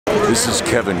This is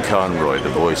Kevin Conroy, the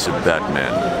voice of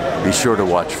Batman. Be sure to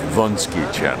watch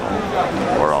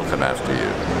vonskychannel, or I'll come after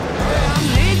you.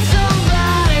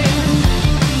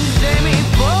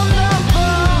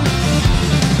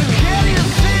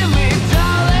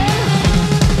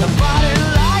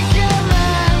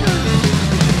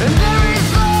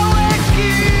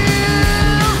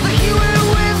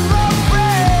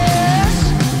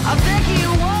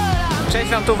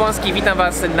 Cześć, tu Wąski, witam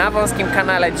Was na wąskim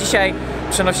kanale. Dzisiaj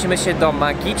przenosimy się do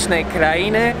magicznej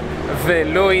krainy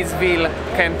w Louisville,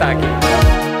 Kentucky.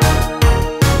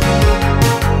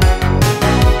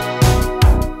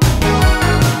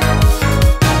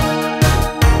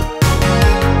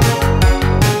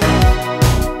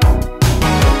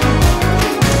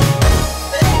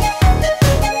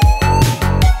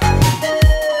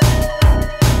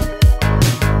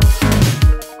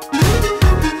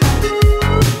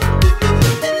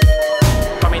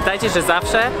 Pamiętajcie, że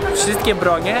zawsze wszystkie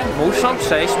bronie muszą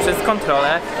przejść przez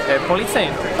kontrolę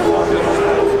policyjną.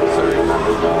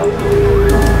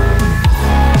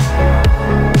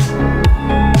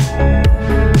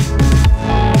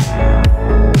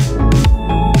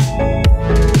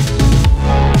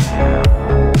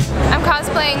 I'm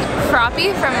cosplaying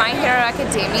Froppy from My Hero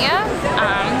Academia.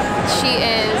 She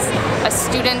is a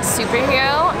student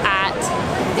superhero at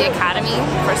the Academy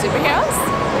for Superheroes,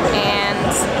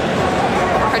 and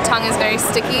her tongue is very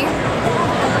sticky.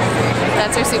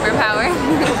 That's her superpower.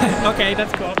 Okay,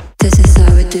 that's cool. This is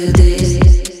how we do this.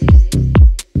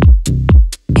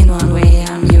 In one way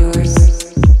I'm yours.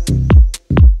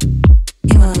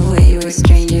 In one way we're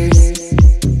strangers.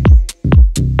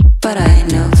 But I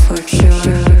know for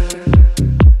sure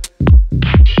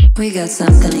we got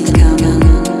something in common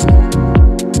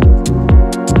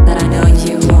that I know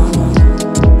you won't.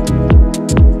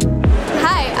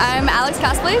 I'm Alex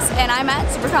Cosplays, and I'm at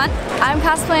SuperCon. I'm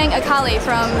cosplaying Akali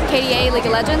from KDA League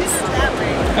of Legends.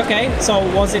 Okay, so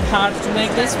was it hard to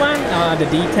make this one? The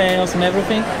details and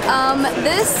everything?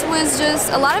 This was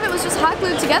just, a lot of it was just hot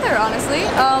glued together, honestly.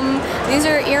 These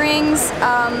are earrings.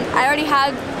 I already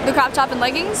had the crop top and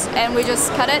leggings, and we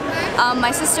just cut it.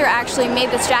 My sister actually made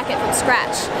this jacket from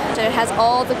scratch. It has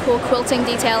all the cool quilting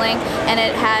detailing, and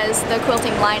it has the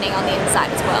quilting lining on the inside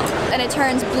as well. And it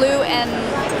turns blue and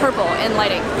purple in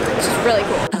lighting, which is really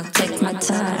cool. I'll take my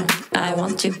time, I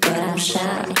want to, but I'm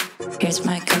shy. Here's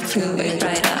my cup, fill it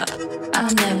right up. I'll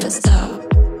never stop.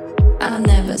 I'll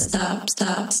never stop.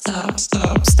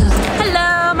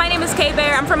 Hello, my name is K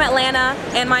Bear. I'm from Atlanta,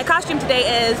 and my costume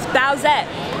today is Bowsette.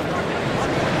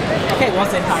 Okay,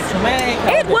 was it hard to make?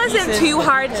 It wasn't too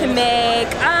hard to make.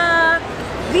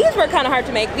 These were kind of hard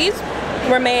to make. These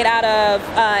were made out of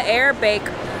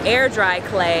air dry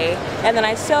clay, and then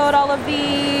I sewed all of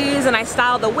these, and I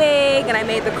styled the wig, and I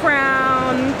made the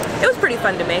crown. It was pretty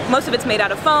fun to make. Most of it's made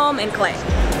out of foam and clay.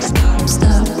 Stop.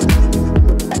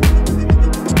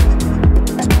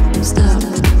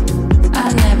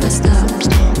 I'll never stop.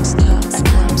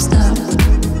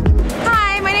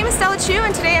 Hi, my name is Stella Chu,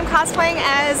 and today I'm cosplaying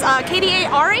as KDA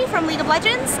Ari from League of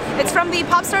Legends. It's from the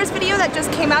Pop Stars video that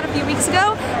just came out a few weeks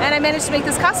ago, and I managed to make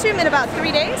this costume in about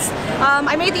 3 days.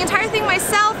 I made the entire thing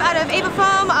myself out of Ava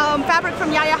foam, fabric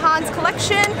from Yaya Han's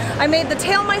collection. I made the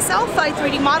tail myself, I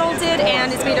 3D modeled it,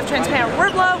 and it's made of transparent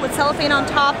wordglow with cellophane on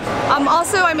top.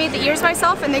 Also, I made the ears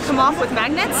myself, and they come off with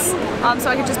magnets, so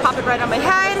I could just pop it right on my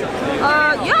head.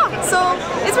 Yeah, so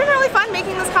it's been really fun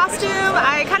making this costume.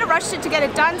 I kind of rushed it to get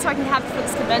it done so I can have it for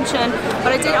this convention,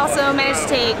 but I did also manage to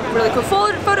take really cool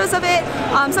photos of it.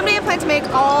 Someday I plan to make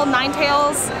all 9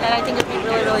 tails, and I think it'd be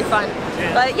really, really fun.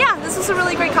 But yeah, this was a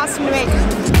really great costume to make.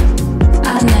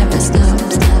 I'll never stop.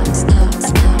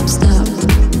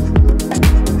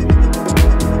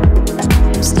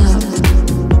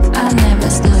 I'll never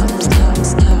stop.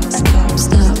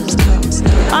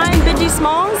 I'm Benji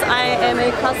Smalls. I am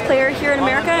a cosplayer here in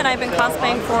America, and I've been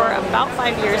cosplaying for about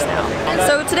 5 years now.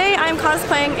 So today I'm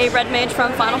cosplaying a red mage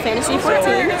from Final Fantasy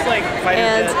XIV,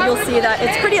 and you'll see that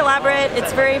it's pretty elaborate,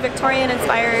 it's very Victorian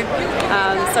inspired,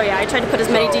 so yeah, I tried to put as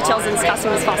many details in this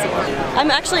costume as possible.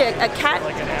 I'm actually a cat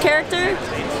character,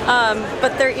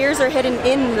 but their ears are hidden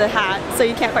in the hat, so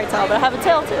you can't quite tell, but I have a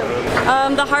tail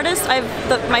too. The hardest,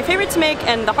 my favorite to make,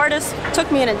 and the hardest,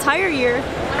 took me an entire year,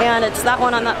 and it's that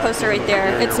one on that poster right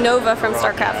there. It's Nova from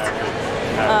StarCraft.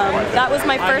 That was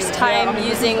my first time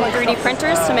using 3D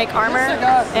printers to make armor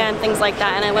and things like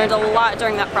that, and I learned a lot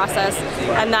during that process,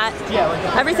 and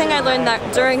everything I learned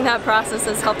during that process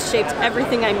has helped shape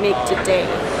everything I make today.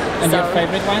 And your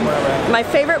favorite one? My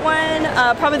favorite one,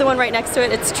 probably the one right next to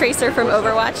it, it's Tracer from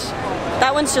Overwatch.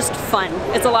 that one's just fun.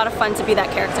 It's a lot of fun to be that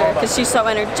character because she's so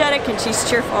energetic and she's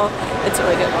cheerful. It's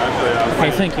really good.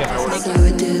 Okay, thank you. So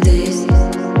we do this.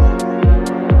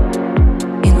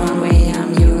 In one way,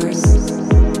 I'm yours.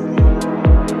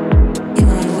 In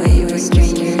one way, we're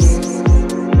strangers.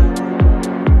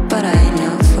 But I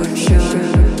know for sure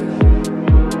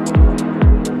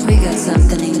we got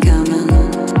something in common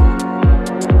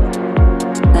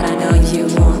that I know you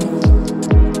want.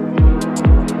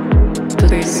 But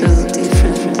we're so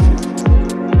different.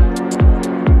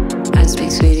 I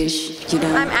speak Swedish, you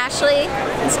don't. I'm Ashley.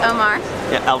 It's Omar.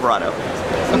 Yeah, Alvarado.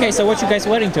 Okay, so what you guys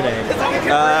wearing today?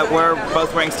 We're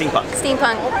both wearing steampunk.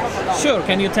 Steampunk. Sure,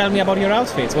 can you tell me about your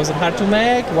outfits? Was it hard to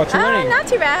make? What you wearing? Not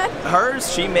too bad.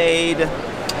 Hers, she made.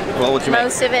 Well, what you make?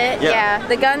 Most of it, yeah.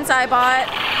 The guns I bought,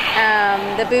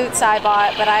 the boots I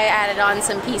bought, but I added on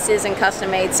some pieces and custom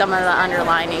made some of the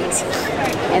underlinings.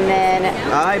 And then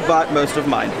I bought most of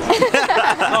mine.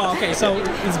 Oh, okay, so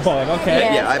it's both,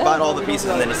 okay. Yeah, I bought all the pieces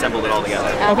and then assembled it all together.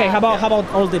 Okay, how about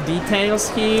all the details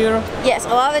here? yes, a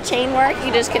lot of the chain work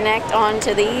you just connect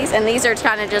onto these, and these are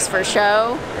kind of just for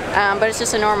show, but it's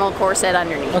just a normal corset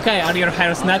underneath. Okay, are your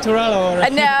hairs natural or?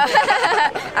 No,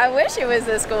 I wish it was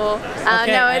this cool.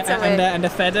 Okay, no, it's a wig. And the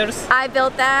feathers? I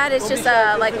built that. It's just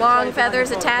like long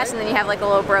feathers attached, and then you have like a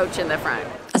little brooch in the front.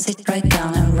 I sit right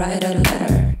down and write a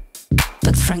letter,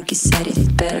 but Frankie said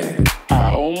it better.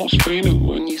 I almost fainted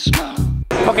when you smiled.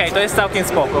 Okej, to jest całkiem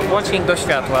spoko. Włącznik do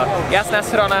światła. Jasna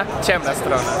strona, ciemna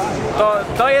strona.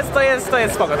 To jest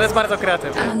spoko, to jest bardzo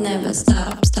kreatywne. I'll never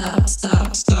stop, stop,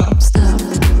 stop, stop, stop.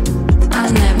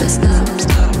 I'll never stop,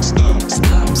 stop, stop,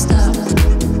 stop, stop.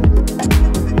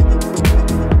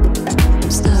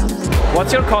 Stop.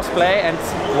 What's your cosplay and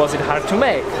was it hard to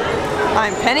make?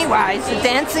 I'm Pennywise, the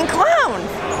dancing clown.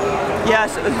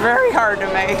 Yes, it was very hard to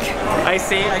make. I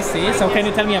see. So can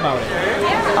you tell me about it?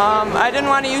 I didn't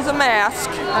want to use a mask.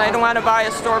 I didn't want to buy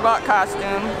a store-bought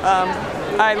costume.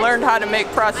 I learned how to make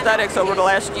prosthetics over the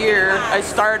last year.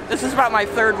 This is about my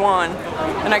third one,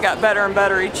 and I got better and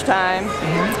better each time.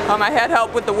 I had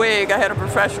help with the wig. I had a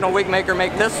professional wig maker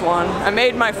make this one. I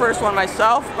made my first one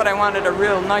myself, but I wanted a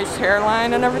real nice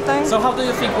hairline and everything. So how do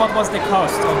you think, what was the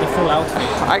cost of the full outfit?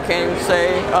 I can't even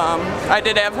say. I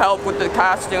did have help with the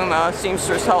costume.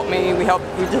 Seamstress helped me. We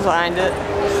designed it.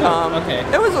 Okay.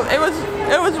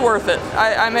 It was worth it.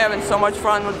 I'm having so much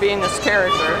fun with being this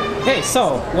character. Okay,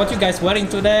 so what you guys wearing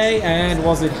today, and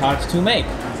was it hard to make?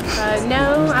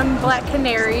 No, I'm Black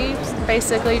Canary.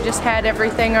 Basically just had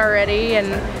everything already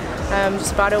and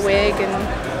just bought a wig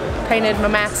and painted my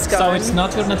mask on. So it's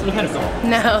not your natural hair color?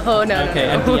 No. Okay,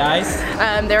 and the eyes?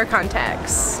 They're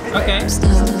contacts. Okay.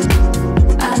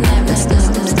 I'll never stop,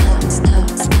 stop, stop,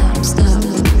 stop, stop.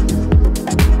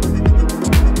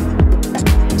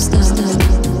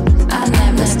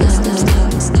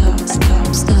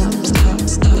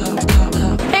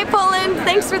 Hey Poland,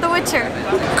 thanks for The Witcher.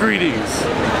 Greetings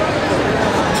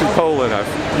to Poland.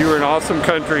 You are an awesome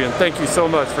country, and thank you so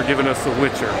much for giving us The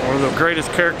Witcher, one of the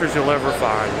greatest characters you'll ever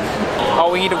find. Oh,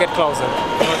 we need to get closer.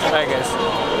 I guess.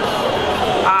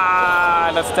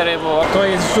 Ah, that's terrible. To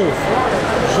jest żółw.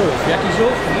 Żółw. Jaki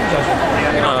żółw?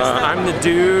 I'm the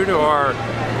dude, or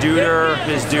duder,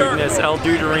 his dudeness, El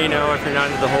Duderino, if you're not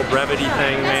into the whole brevity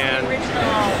thing, man.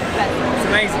 It's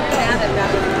amazing.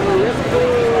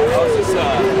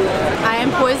 I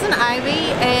am Poison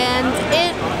Ivy, and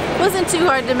it wasn't too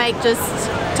hard to make, just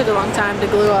took a long time to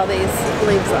glue all these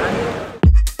leaves on.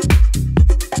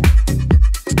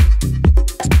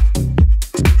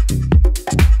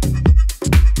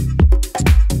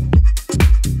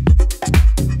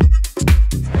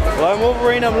 Well, I'm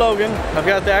Wolverine, I'm Logan. I've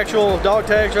got the actual dog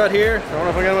tags right here. I don't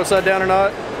know if I got them upside down or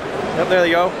not. Yep, there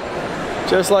they go.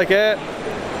 Just like that.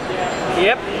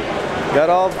 Yep. Got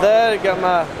all of that. Got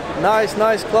my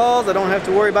nice claws. I don't have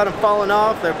to worry about them falling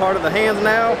off. They're part of the hands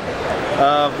now.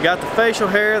 Got the facial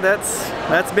hair.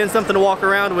 That's been something to walk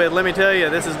around with. Let me tell you,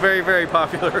 this is very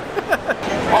popular.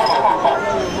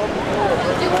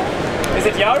 Is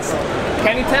it yours?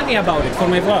 Can you tell me about it for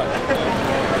my vlog?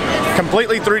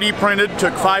 Completely 3D printed,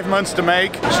 took 5 months to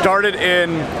make. Started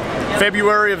in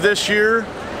February of this year,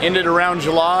 ended around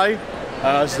July.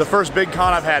 It's the first big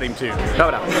con I've had him to.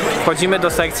 Dobra, wchodzimy do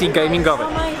sekcji gamingowej.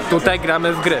 Tutaj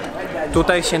gramy w gry.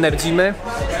 Tutaj się nerdzimy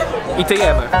i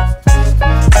tyjemy.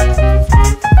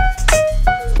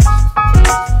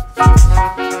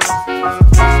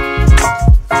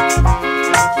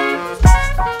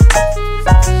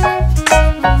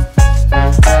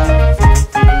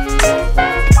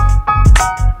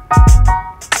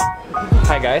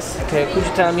 Hi guys, could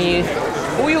you tell me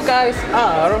who you guys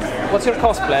are, what's your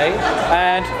cosplay,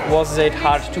 and was it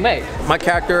hard to make? My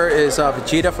character is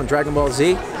Vegeta from Dragon Ball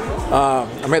Z.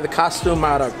 I made the costume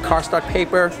out of cardstock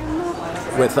paper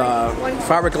with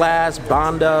fiberglass,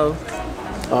 Bondo,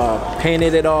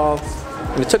 painted it all.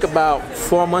 And it took about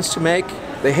 4 months to make.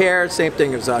 The hair, same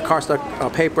thing, it was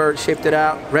cardstock paper, shaped it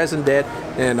out, resined it,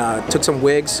 and took some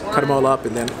wigs, cut them all up,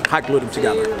 and then hot glued them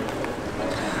together.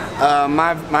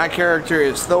 My character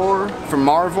is Thor from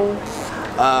Marvel.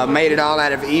 Made it all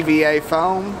out of EVA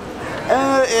foam.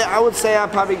 I would say I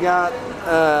probably got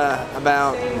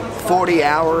about 40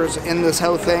 hours in this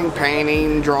whole thing,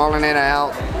 painting, drawing it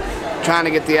out, trying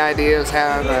to get the ideas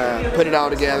how to put it all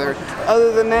together.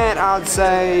 Other than that, I'd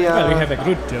say... well, you have a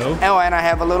Groot too. Oh, and I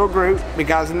have a little Groot,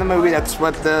 because in the movie that's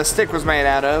what the stick was made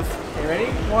out of. You ready?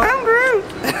 I'm Groot!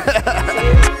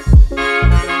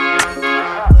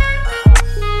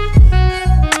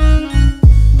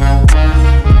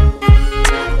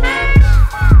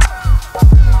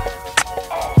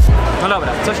 No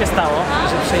dobra, co się stało,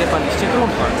 że przejechaliście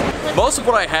grunt? Most of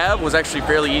what I have was actually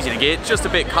fairly easy to get, just a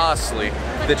bit costly.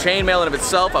 The chainmail in of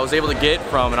itself I was able to get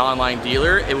from an online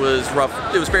dealer. It was rough,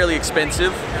 it was fairly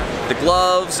expensive. The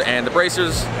gloves and the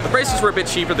bracers were a bit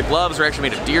cheaper. The gloves are actually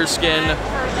made of deer skin.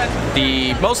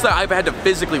 The most that I've had to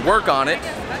physically work on it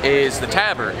is the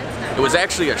tabard. It was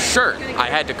actually a shirt. I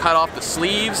had to cut off the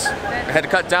sleeves, I had to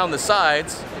cut down the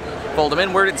sides, fold them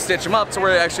inward and stitch them up to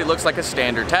where it actually looks like a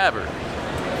standard tabard.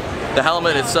 The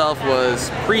helmet itself was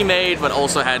pre-made, but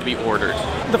also had to be ordered.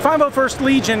 The 501st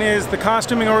Legion is the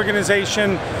costuming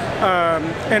organization,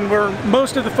 and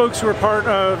most of the folks who are part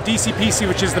of DCPC,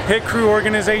 which is the pit crew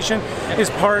organization, is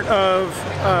part of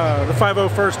the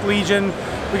 501st Legion.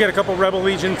 We got a couple Rebel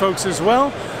Legion folks as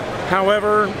well.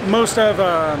 However, most of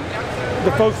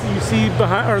the folks that you see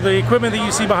behind, or the equipment that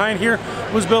you see behind here,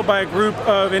 was built by a group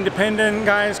of independent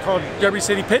guys called Derby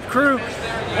City Pit Crew,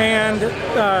 and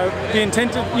the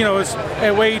intent, is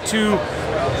a way to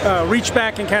reach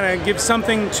back and kind of give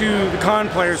something to the con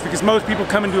players, because most people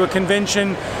come into a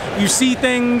convention, you see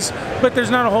things, but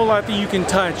there's not a whole lot that you can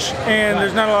touch, and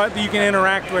there's not a lot that you can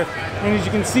interact with. And as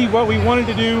you can see, what we wanted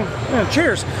to do,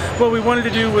 cheers, what we wanted to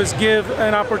do was give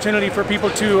an opportunity for people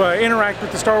to interact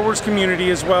with the Star Wars community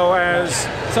as well as...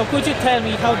 So could you tell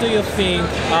me, how do you think,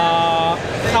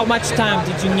 how much time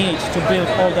did you need to build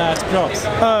all that props?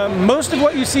 Most of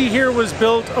what you see here was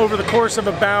built over the course of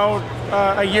about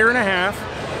a year and a half.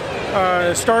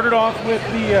 Started off with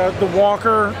the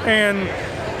walker, and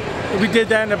we did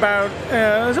that in about,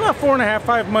 it was about 4.5,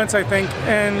 5 months, I think.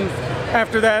 And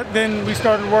after that, then we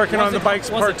started working on the bikes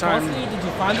part-time. Was it costly? Did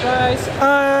you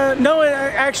fundraise? No, it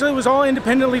actually was all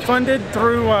independently funded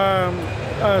through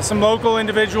some local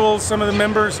individuals, some of the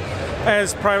members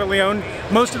as privately owned.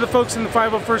 Most of the folks in the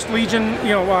 501st Legion,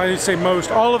 well, I say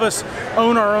most, all of us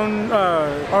own our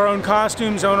own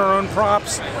costumes, own our own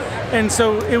props, and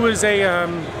so it was a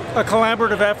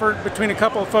collaborative effort between a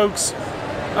couple of folks.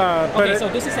 Okay, so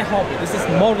this is a hobby. This is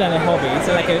more than a hobby. It's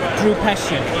like a true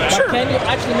passion. But can you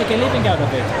actually make a living out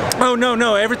of it? Oh,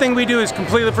 no. Everything we do is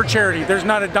completely for charity. There's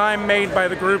not a dime made by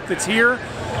the group that's here.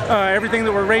 Everything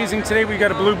that we're raising today, we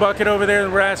got a blue bucket over there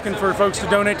that we're asking for folks to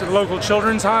donate to the local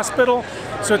children's hospital.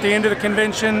 So at the end of the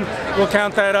convention, we'll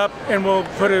count that up and we'll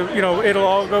put it'll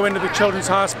all go into the children's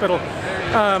hospital.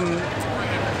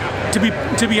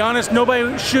 To be honest,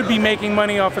 nobody should be making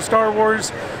money off of Star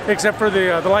Wars except for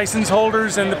the license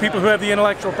holders and the people who have the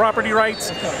intellectual property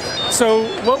rights. So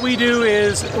what we do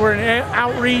is we're an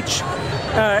outreach,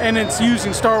 and it's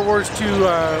using Star Wars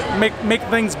to make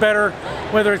things better,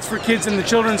 whether it's for kids in the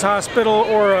children's hospital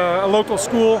or a local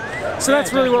school. So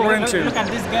that's really what we're into. Look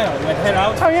at this girl with her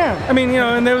out. Oh yeah, I mean,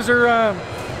 and those are,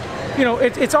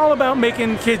 it's all about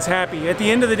making kids happy. At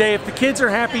the end of the day, if the kids are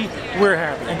happy, we're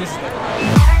happy. And this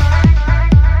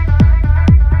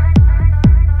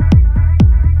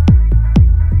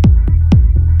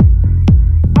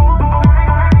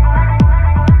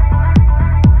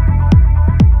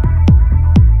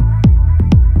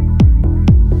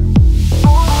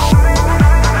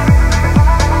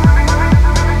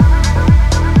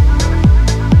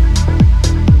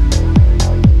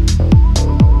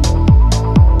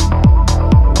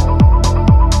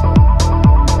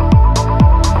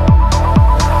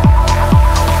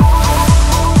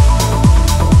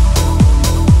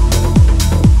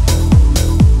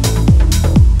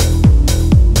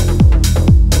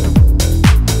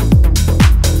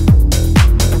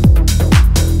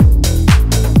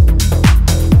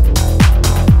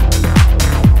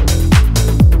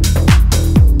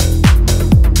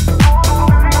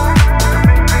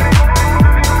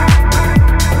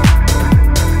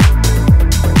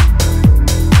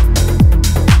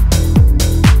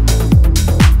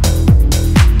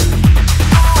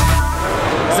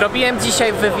zrobiłem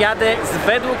dzisiaj wywiady z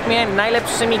według mnie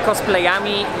najlepszymi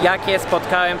cosplayami, jakie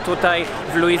spotkałem tutaj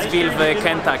w Louisville w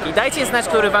Kentucky. Dajcie znać,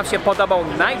 który wam się podobał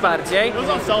najbardziej.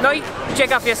 No i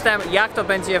ciekaw jestem, jak to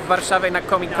będzie w Warszawie na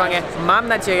Comic-Conie. Mam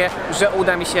nadzieję, że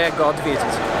uda mi się go odwiedzić.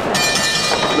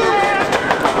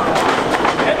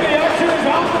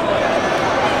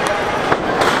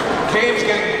 James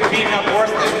getting beaten up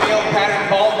worse than male pattern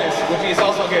baldness, which he's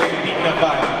also getting beaten up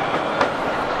by.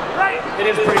 Right. It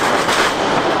is pretty cool.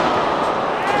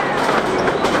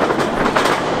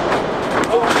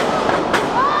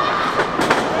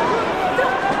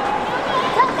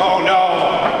 Oh no!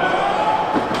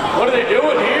 What are they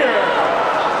doing here?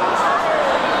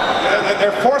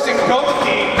 They're forcing both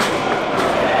teams.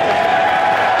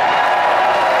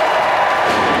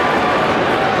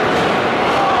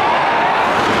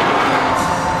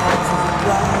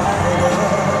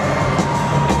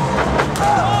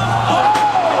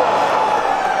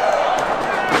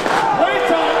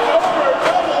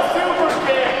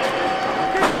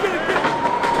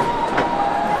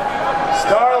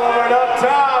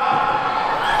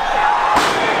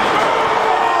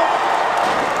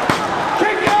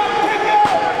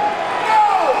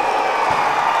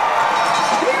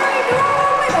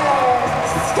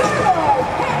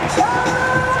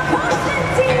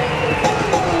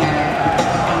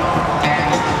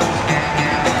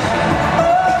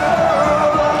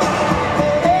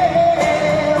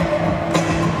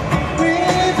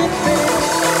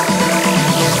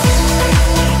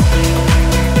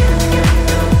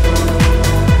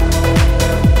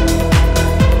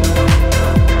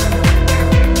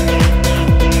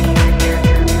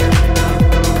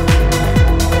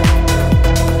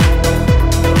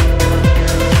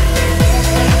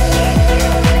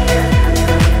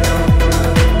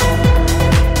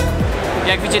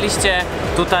 Widzieliście,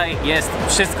 tutaj jest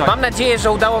wszystko. Mam nadzieję,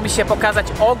 że udało mi się pokazać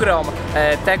ogrom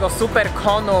tego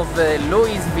superkonu w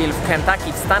Louisville, w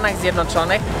Kentucky, w Stanach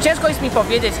Zjednoczonych. Ciężko jest mi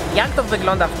powiedzieć, jak to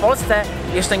wygląda w Polsce.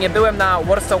 Jeszcze nie byłem na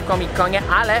Warsaw Comic Conie,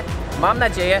 ale mam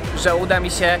nadzieję, że uda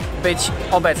mi się być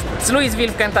obecny. Z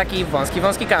Louisville w Kentucky,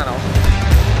 wąski kanał.